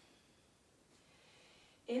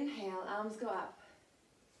 Inhale, arms go up.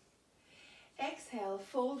 Exhale,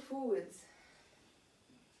 fold forwards.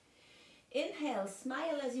 Inhale,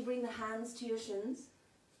 smile as you bring the hands to your shins.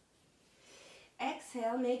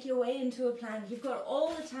 Exhale, make your way into a plank. You've got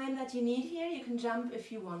all the time that you need here. You can jump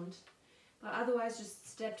if you want, but otherwise just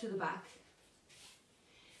step to the back.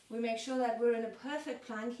 We make sure that we're in a perfect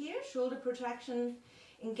plank here. Shoulder protraction,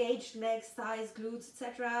 engaged legs, thighs, glutes,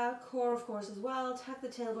 etc. Core, of course, as well. Tuck the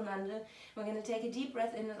tailbone under. We're going to take a deep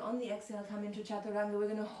breath in, and on the exhale, come into chaturanga. We're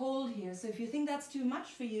going to hold here. So if you think that's too much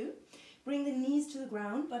for you, bring the knees to the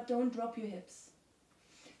ground, but don't drop your hips.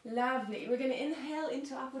 Lovely. We're going to inhale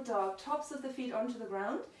into upward dog. Tops of the feet onto the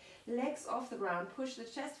ground. Legs off the ground. Push the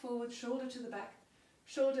chest forward, shoulder to the back.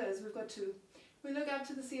 Shoulders, we've got two. We look up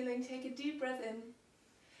to the ceiling, take a deep breath in.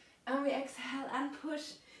 And we exhale and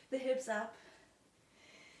push the hips up.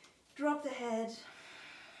 Drop the head.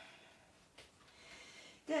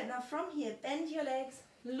 Good. Now from here, bend your legs,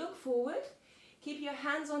 look forward. Keep your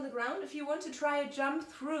hands on the ground. If you want to try a jump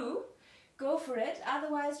through, go for it.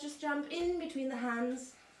 Otherwise, just jump in between the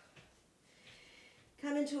hands.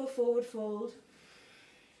 Come into a forward fold.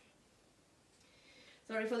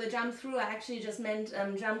 Sorry for the jump through, I actually just meant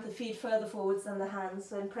jump the feet further forwards than the hands,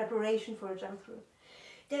 so in preparation for a jump through.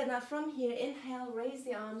 Good, now from here, inhale, raise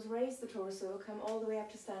the arms, raise the torso, come all the way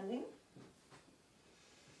up to standing.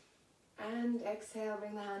 And exhale,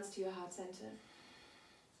 bring the hands to your heart center.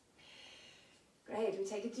 Great, we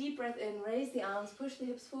take a deep breath in, raise the arms, push the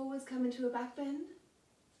hips forwards, come into a back bend.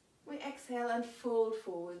 We exhale and fold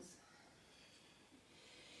forwards.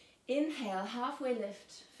 Inhale, halfway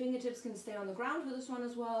lift. Fingertips can stay on the ground for this one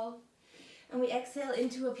as well. And we exhale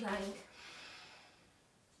into a plank.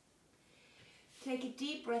 Take a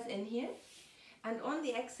deep breath in here. And on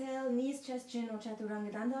the exhale, knees, chest, chin or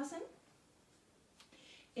chaturanga dandasana.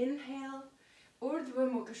 Inhale, urdhva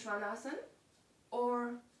mukha svanasana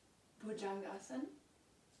or bhujangasana.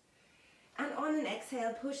 And on an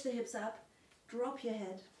exhale, push the hips up, drop your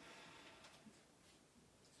head.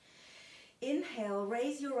 Inhale,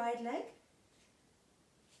 raise your right leg.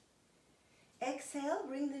 Exhale,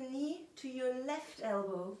 bring the knee to your left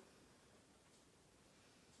elbow.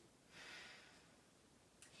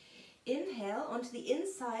 Inhale, onto the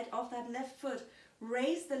inside of that left foot.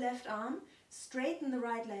 Raise the left arm, straighten the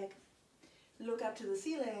right leg. Look up to the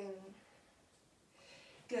ceiling.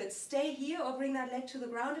 Good, stay here or bring that leg to the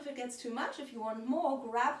ground if it gets too much. If you want more,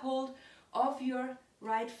 grab hold of your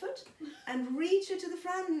right foot and reach it to the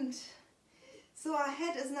front. So our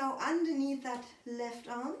head is now underneath that left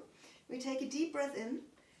arm. We take a deep breath in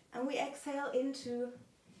and we exhale into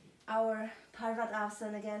our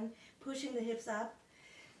Parvatasana again, pushing the hips up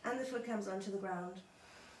and the foot comes onto the ground.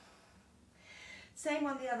 Same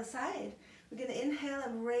on the other side. We're going to inhale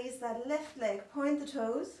and raise that left leg, point the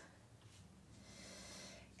toes.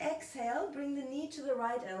 Exhale, bring the knee to the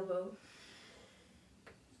right elbow.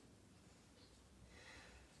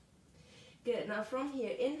 Good, now from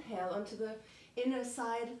here, inhale onto the inner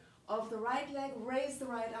side of the right leg, raise the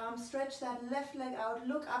right arm, stretch that left leg out,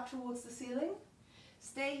 look up towards the ceiling.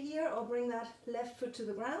 Stay here or bring that left foot to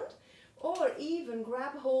the ground, or even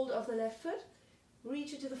grab hold of the left foot,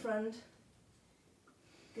 reach it to the front.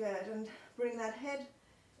 Good, and bring that head,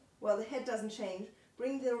 well the head doesn't change,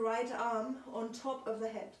 bring the right arm on top of the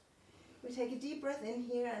head. We take a deep breath in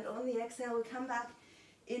here and on the exhale we come back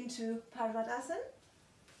into Parvatasana.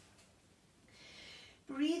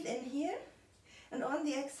 Breathe in here. And on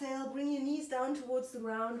the exhale, bring your knees down towards the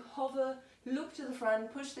ground, hover, look to the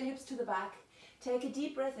front, push the hips to the back. Take a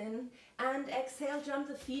deep breath in and exhale, jump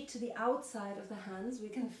the feet to the outside of the hands. We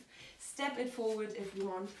can step it forward if you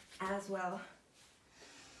want as well.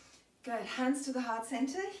 Good, hands to the heart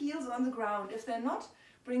center, heels on the ground. If they're not,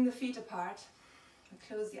 bring the feet apart and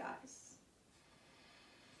close the eyes.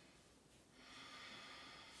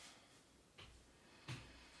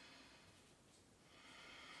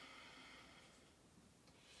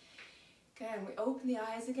 Okay, and we open the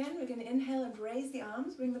eyes again. We're going to inhale and raise the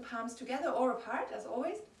arms, bring the palms together or apart as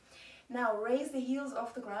always. Now raise the heels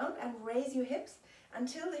off the ground and raise your hips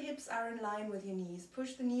until the hips are in line with your knees.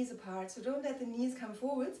 Push the knees apart, so don't let the knees come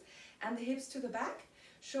forwards and the hips to the back.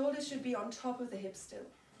 Shoulders should be on top of the hips still.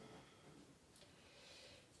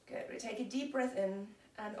 Good, we take a deep breath in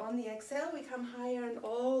and on the exhale we come higher and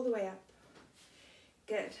all the way up.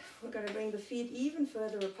 Good, we're going to bring the feet even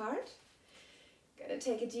further apart. Going to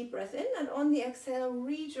take a deep breath in and on the exhale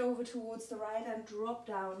reach over towards the right and drop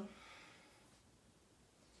down.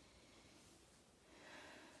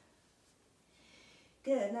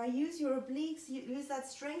 Good, now use your obliques, use that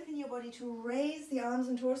strength in your body to raise the arms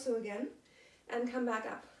and torso again and come back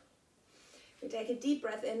up. We take a deep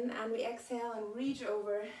breath in and we exhale and reach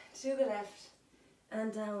over to the left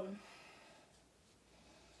and down.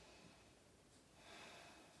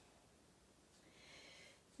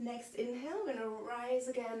 Next inhale, we're going to rise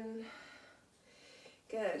again.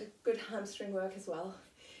 Good, good hamstring work as well.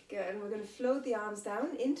 Good, and we're going to float the arms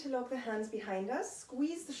down, interlock the hands behind us,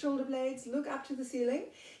 squeeze the shoulder blades, look up to the ceiling,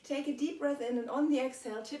 take a deep breath in and on the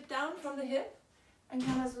exhale, tip down from the hip and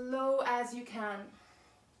come as low as you can.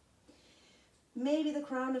 Maybe the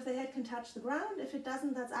crown of the head can touch the ground. If it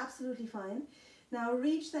doesn't, that's absolutely fine. Now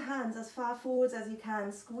reach the hands as far forwards as you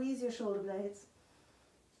can, squeeze your shoulder blades.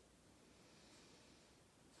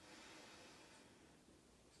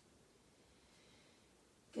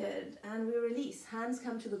 Good, and we release. Hands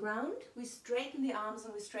come to the ground. We straighten the arms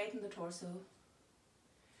and we straighten the torso.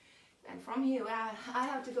 And from here, I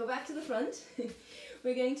have to go back to the front.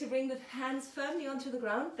 We're going to bring the hands firmly onto the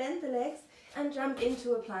ground, bend the legs and jump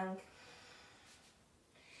into a plank.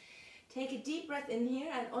 Take a deep breath in here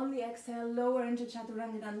and on the exhale, lower into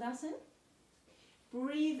Chaturanga Dandasana.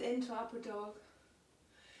 Breathe into Upward Dog.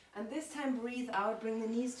 And this time breathe out, bring the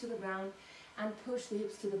knees to the ground and push the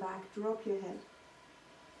hips to the back. Drop your head.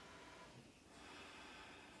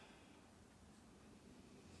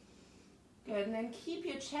 Good, and then keep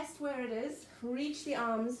your chest where it is. Reach the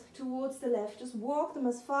arms towards the left. Just walk them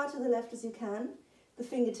as far to the left as you can, the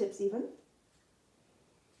fingertips even.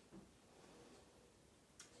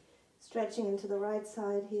 Stretching into the right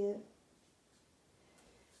side here.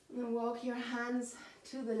 And walk your hands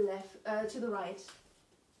to the left, to the right.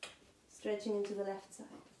 Stretching into the left side.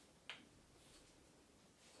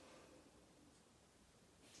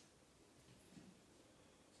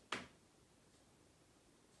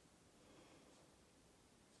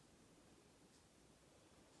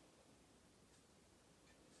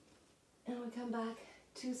 And we come back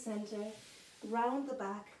to center, round the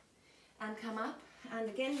back and come up. And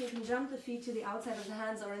again, you can jump the feet to the outside of the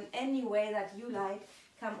hands or in any way that you like.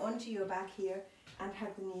 Come onto your back here and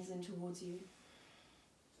hug the knees in towards you.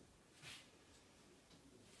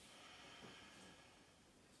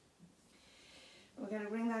 We're going to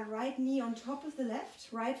bring that right knee on top of the left,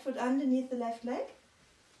 right foot underneath the left leg,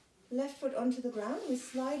 left foot onto the ground. We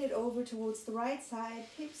slide it over towards the right side,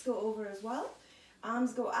 hips go over as well.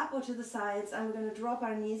 Arms go up or to the sides and we're going to drop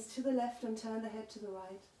our knees to the left and turn the head to the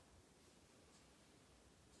right.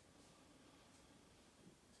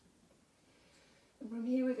 And from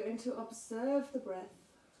here we're going to observe the breath.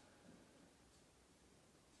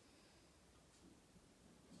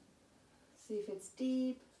 See if it's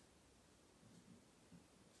deep.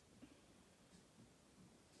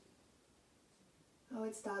 How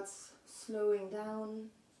it starts slowing down.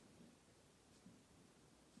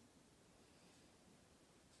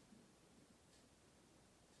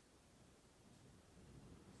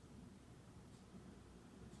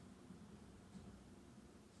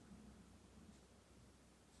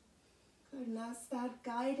 Good, now start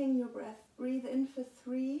guiding your breath. Breathe in for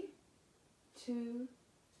 3, 2,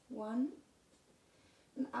 1.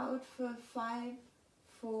 And out for 5,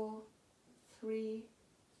 4, 3,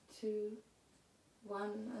 2,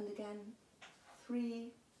 1. And again,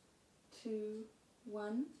 3, 2,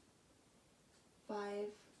 1. 5,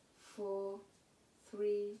 4,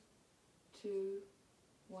 3, 2,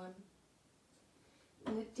 1.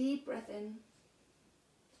 And a deep breath in.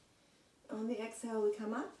 On the exhale, we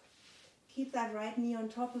come up. Keep that right knee on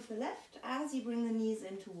top of the left as you bring the knees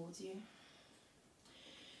in towards you.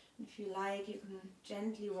 If you like, you can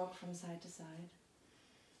gently rock from side to side.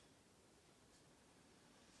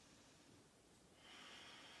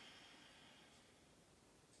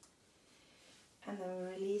 And then we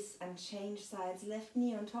release and change sides. Left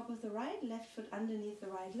knee on top of the right, left foot underneath the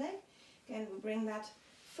right leg. Again, we bring that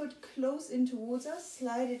foot close in towards us,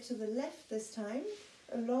 slide it to the left this time,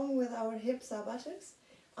 along with our hips, our buttocks,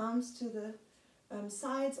 arms to the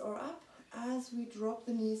sides or up, as we drop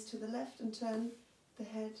the knees to the left and turn the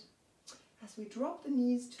head. As we drop the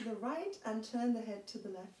knees to the right and turn the head to the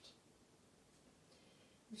left.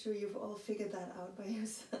 I'm sure you've all figured that out by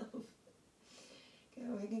yourself. Okay,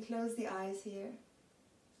 we can close the eyes here.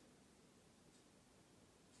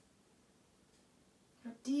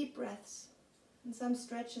 Now, deep breaths. In some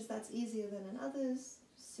stretches that's easier than in others.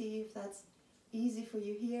 See if that's easy for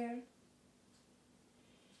you here.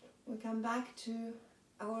 We come back to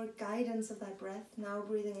our guidance of that breath. Now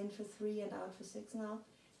breathing in for 3 and out for 6. Now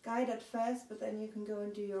guide at first, but then you can go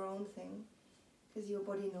and do your own thing, because your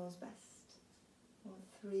body knows best.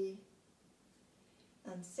 3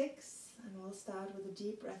 and 6, and we'll start with a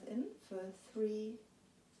deep breath in for 3,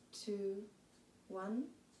 2, 1,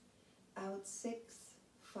 out 6,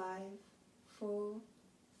 5, 4,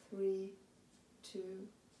 3, 2,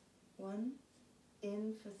 1,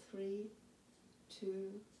 in for 3,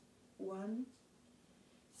 2, 1,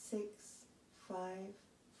 6, 5,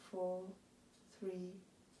 4, 3,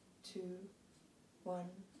 2, 1,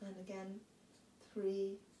 and again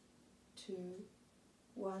 3, 2,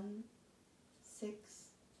 1, 6,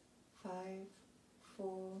 5,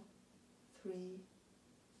 4, 3,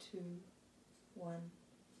 2, 1.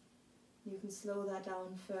 You can slow that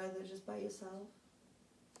down further just by yourself.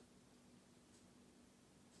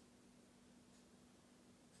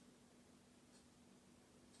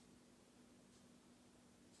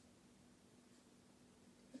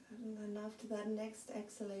 And then after that next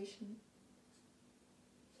exhalation,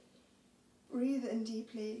 breathe in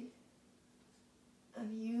deeply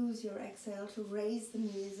and use your exhale to raise the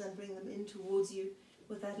knees and bring them in towards you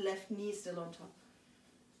with that left knee still on top.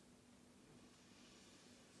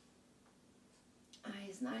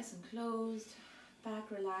 Eyes nice and closed, back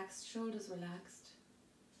relaxed, shoulders relaxed.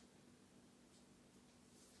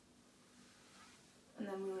 And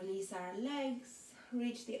then we release our legs,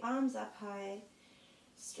 reach the arms up high,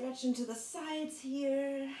 stretch into the sides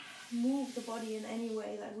here, move the body in any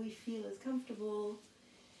way that we feel is comfortable.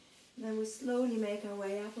 And then we slowly make our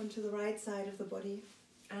way up onto the right side of the body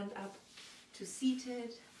and up to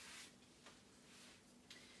seated.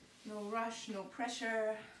 No rush, no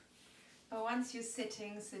pressure. But once you're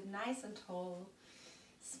sitting, sit nice and tall.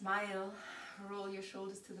 Smile, roll your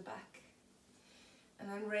shoulders to the back. And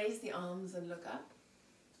then raise the arms and look up.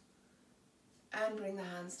 And bring the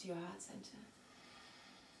hands to your heart center.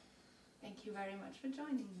 Thank you very much for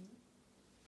joining me.